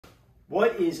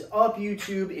What is up,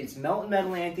 YouTube? It's Melton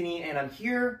Metal Anthony, and I'm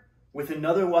here with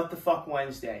another What the Fuck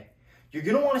Wednesday. You're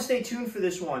going to want to stay tuned for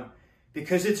this one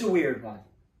because it's a weird one.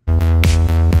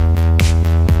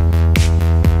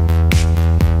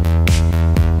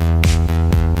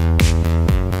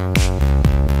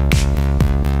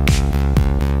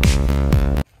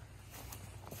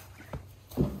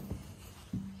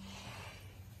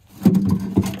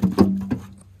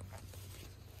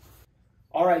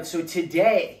 All right, so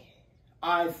today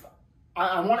I've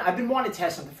been wanting to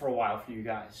test something for a while for you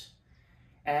guys,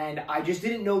 and I just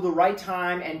didn't know the right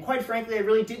time, and quite frankly, I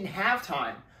really didn't have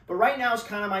time. But right now is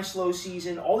kind of my slow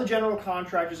season. All the general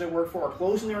contractors I work for are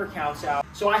closing their accounts out,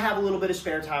 so I have a little bit of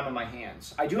spare time on my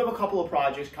hands. I do have a couple of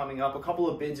projects coming up, a couple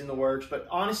of bids in the works, but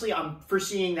honestly, I'm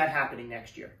foreseeing that happening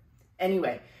next year.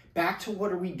 Anyway, back to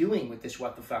what are we doing with this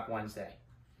What the Fuck Wednesday?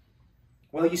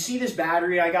 Well, you see this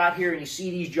battery I got here, and you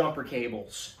see these jumper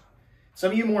cables.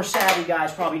 Some of you more savvy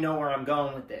guys probably know where I'm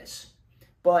going with this.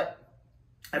 But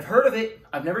I've heard of it,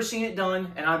 I've never seen it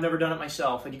done, and I've never done it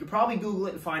myself. And you could probably Google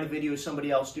it and find a video of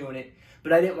somebody else doing it,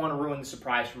 but I didn't want to ruin the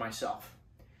surprise for myself.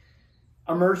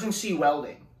 Emergency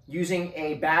welding, using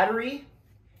a battery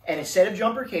and a set of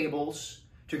jumper cables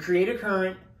to create a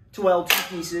current to weld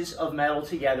two pieces of metal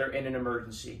together in an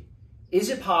emergency. Is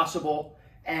it possible?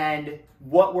 And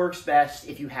what works best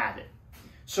if you have it?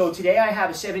 So today I have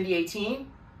a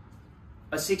 7018,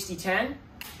 a 6010.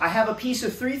 I have a piece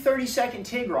of 3/32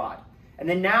 TIG rod. And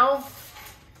then now,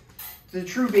 the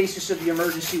true basis of the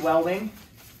emergency welding,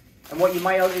 and what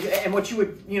you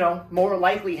would, more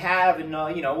likely have in,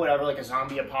 whatever, like a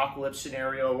zombie apocalypse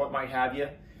scenario, or what might have you,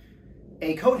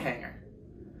 a coat hanger.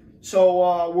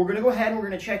 So we're gonna go ahead and we're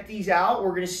gonna check these out.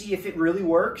 We're gonna see if it really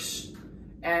works,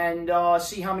 and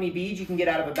see how many beads you can get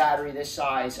out of a battery this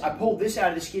size. I pulled this out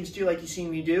of the skid steer like you've seen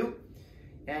me do,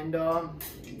 and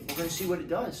we're going to see what it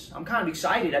does. I'm kind of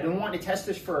excited. I've been wanting to test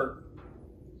this for,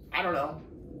 I don't know,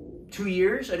 2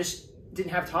 years. I just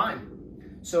didn't have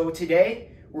time. So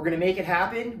today, we're going to make it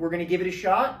happen. We're going to give it a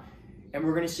shot, and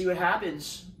we're going to see what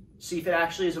happens. See if it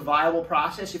actually is a viable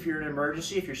process if you're in an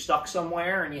emergency, if you're stuck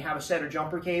somewhere and you have a set of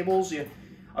jumper cables,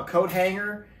 a coat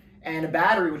hanger, and a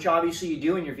battery, which obviously you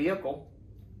do in your vehicle.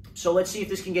 So let's see if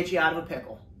this can get you out of a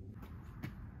pickle.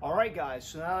 All right, guys,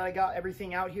 so now that I got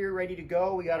everything out here ready to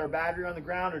go, we got our battery on the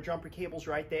ground, our jumper cables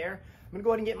right there. I'm gonna go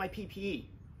ahead and get my PPE.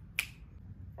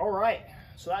 All right,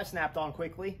 so that snapped on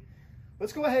quickly.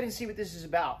 Let's go ahead and see what this is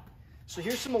about. So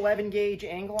here's some 11 gauge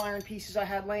angle iron pieces I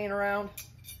had laying around.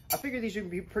 I figured these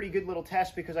would be a pretty good little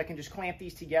test because I can just clamp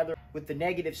these together with the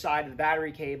negative side of the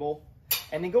battery cable,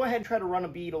 and then go ahead and try to run a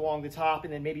bead along the top,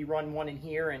 and then maybe run one in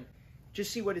here and just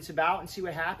see what it's about and see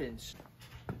what happens.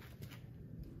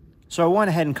 So I went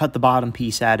ahead and cut the bottom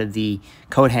piece out of the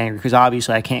coat hanger because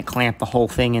obviously I can't clamp the whole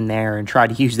thing in there and try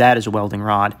to use that as a welding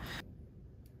rod.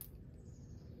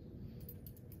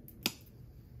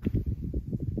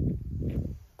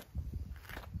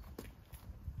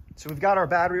 So we've got our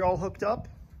battery all hooked up.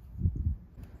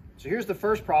 So here's the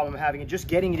first problem I'm having, and just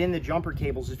getting it in the jumper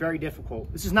cables is very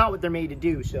difficult. This is not what they're made to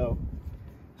do, so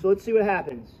let's see what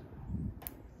happens.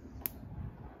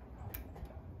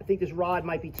 I think this rod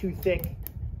might be too thick.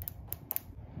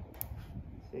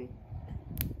 Let's see.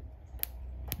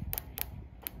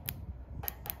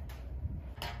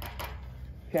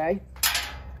 Okay,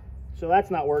 so that's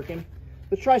not working.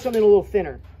 Let's try something a little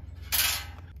thinner.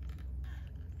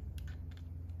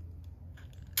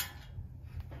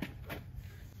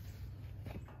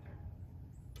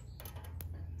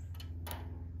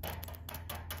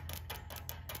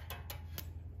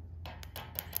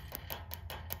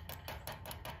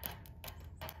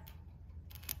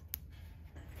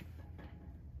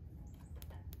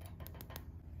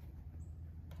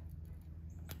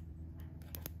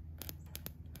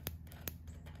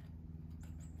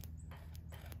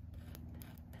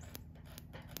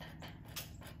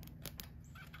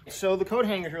 So the coat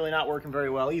hanger is really not working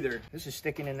very well either. This is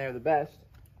sticking in there the best.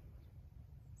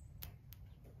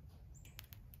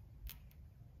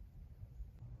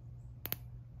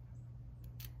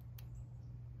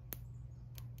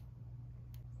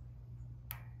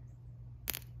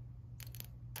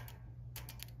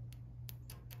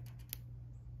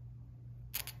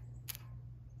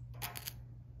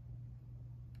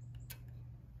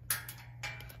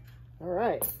 All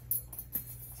right,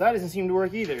 so that doesn't seem to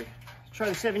work either. Try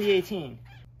the 7018.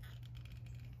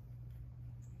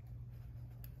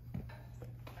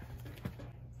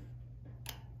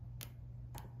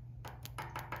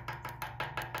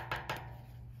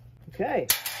 Okay.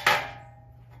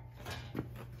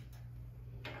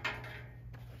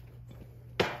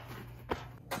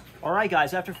 All right,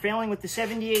 guys, after failing with the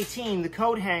 7018, the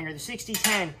coat hanger, the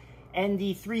 6010, and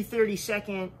the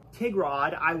 3/32 TIG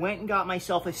rod, I went and got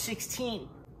myself a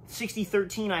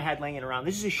 6013 I had laying around.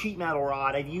 This is a sheet metal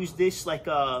rod. I've used this like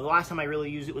the last time I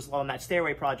really used it was on that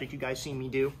stairway project you guys seen me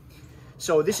do.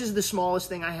 So this is the smallest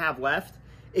thing I have left.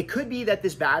 It could be that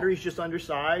this battery is just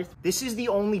undersized. This is the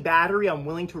only battery I'm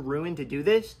willing to ruin to do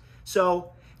this.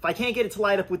 So if I can't get it to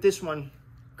light up with this one,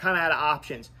 kind of out of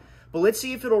options. But let's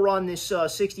see if it'll run this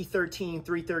 6013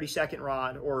 3/32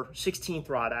 rod, or 16th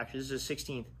rod actually. This is a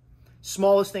 16th.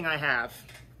 Smallest thing I have.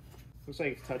 Looks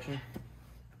like it's touching.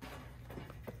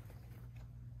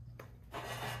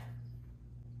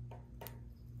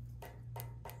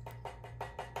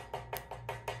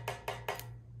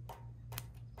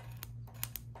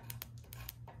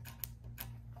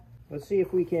 Let's see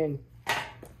if we can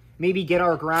maybe get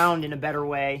our ground in a better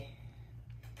way.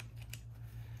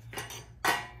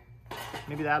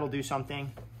 Maybe that'll do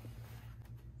something.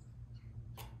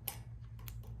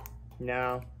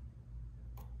 No.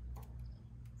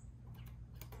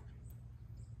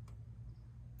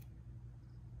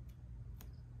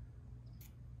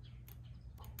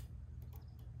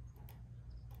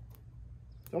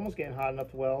 It's almost getting hot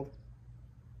enough to weld.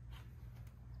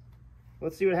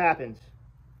 Let's see what happens.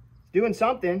 It's doing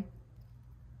something.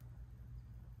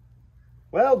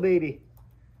 Weld, baby.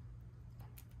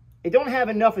 It don't have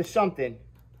enough of something.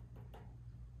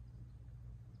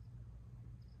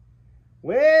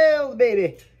 Weld,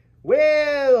 baby.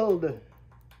 Weld.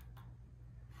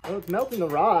 Oh, it's melting the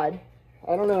rod.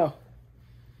 I don't know.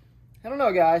 I don't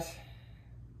know, guys.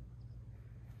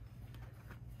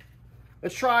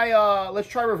 Let's try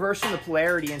reversing the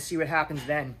polarity and see what happens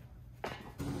then.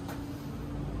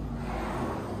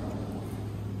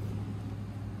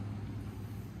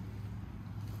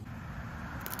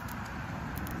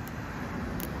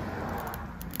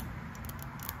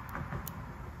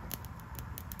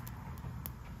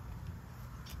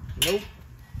 Nope.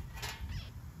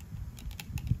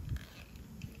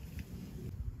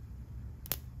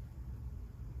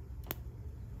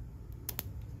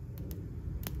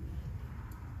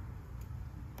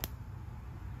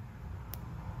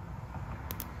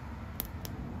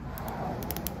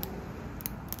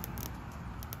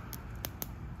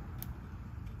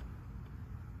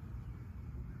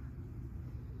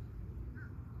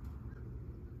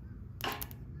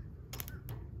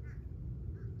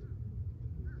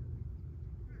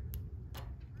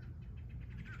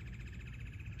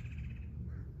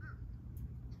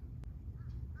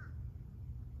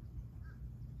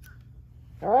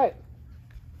 All right.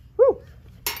 Whew.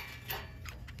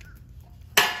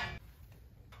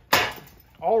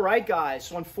 All right, guys.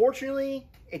 So unfortunately,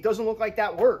 it doesn't look like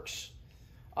that works.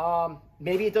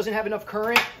 Maybe it doesn't have enough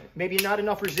current, maybe not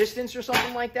enough resistance or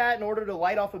something like that in order to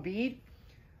light off a bead.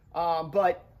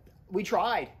 But we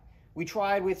tried. We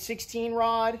tried with 16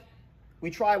 rod. We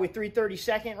tried with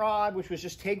 3/32 rod, which was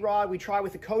just TIG rod. We tried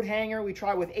with the coat hanger. We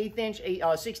tried with 1/8 inch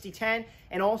 6010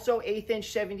 and also 1/8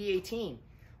 inch 7018.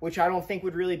 Which I don't think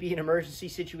would really be an emergency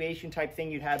situation type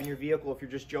thing you'd have in your vehicle if you're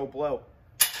just Joe Blow.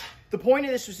 The point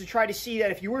of this was to try to see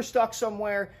that if you were stuck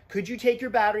somewhere, could you take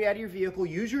your battery out of your vehicle,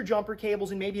 use your jumper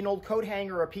cables and maybe an old coat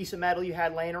hanger or a piece of metal you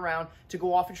had laying around to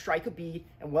go off and strike a bead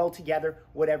and weld together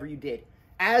whatever you did.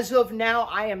 As of now,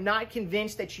 I am not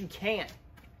convinced that you can.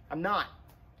 I'm not.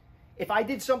 If I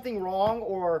did something wrong,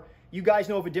 or you guys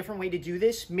know of a different way to do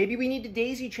this, maybe we need to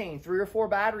daisy chain 3 or 4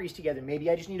 batteries together. Maybe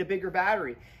I just need a bigger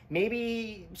battery.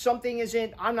 Maybe something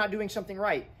isn't, I'm not doing something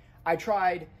right. I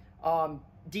tried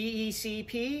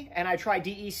DECP and I tried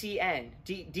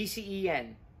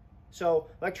DCEN. So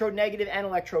electrode negative and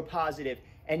electrode positive,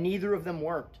 and neither of them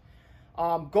worked.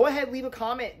 Go ahead, leave a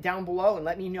comment down below and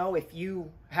let me know if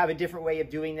you have a different way of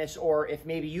doing this, or if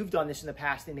maybe you've done this in the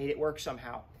past and made it work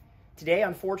somehow. Today,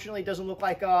 unfortunately, it doesn't look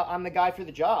like I'm the guy for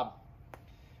the job.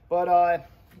 But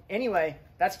anyway,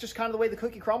 that's just kind of the way the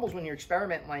cookie crumbles when you're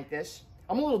experimenting like this.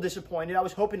 I'm a little disappointed. I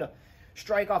was hoping to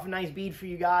strike off a nice bead for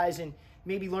you guys and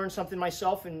maybe learn something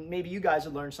myself, and maybe you guys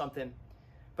would learn something.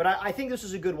 But I think this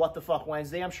was a good What the Fuck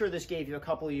Wednesday. I'm sure this gave you a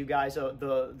couple of you guys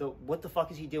the what the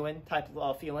fuck is he doing type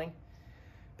of feeling.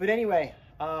 But anyway,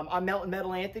 I'm Melting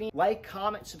Metal Anthony. Like,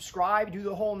 comment, subscribe, do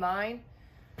the whole 9.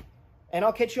 And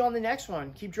I'll catch you on the next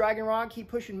one. Keep dragging rod, keep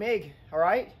pushing MIG, all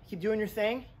right? Keep doing your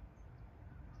thing,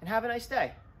 and have a nice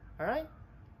day, all right?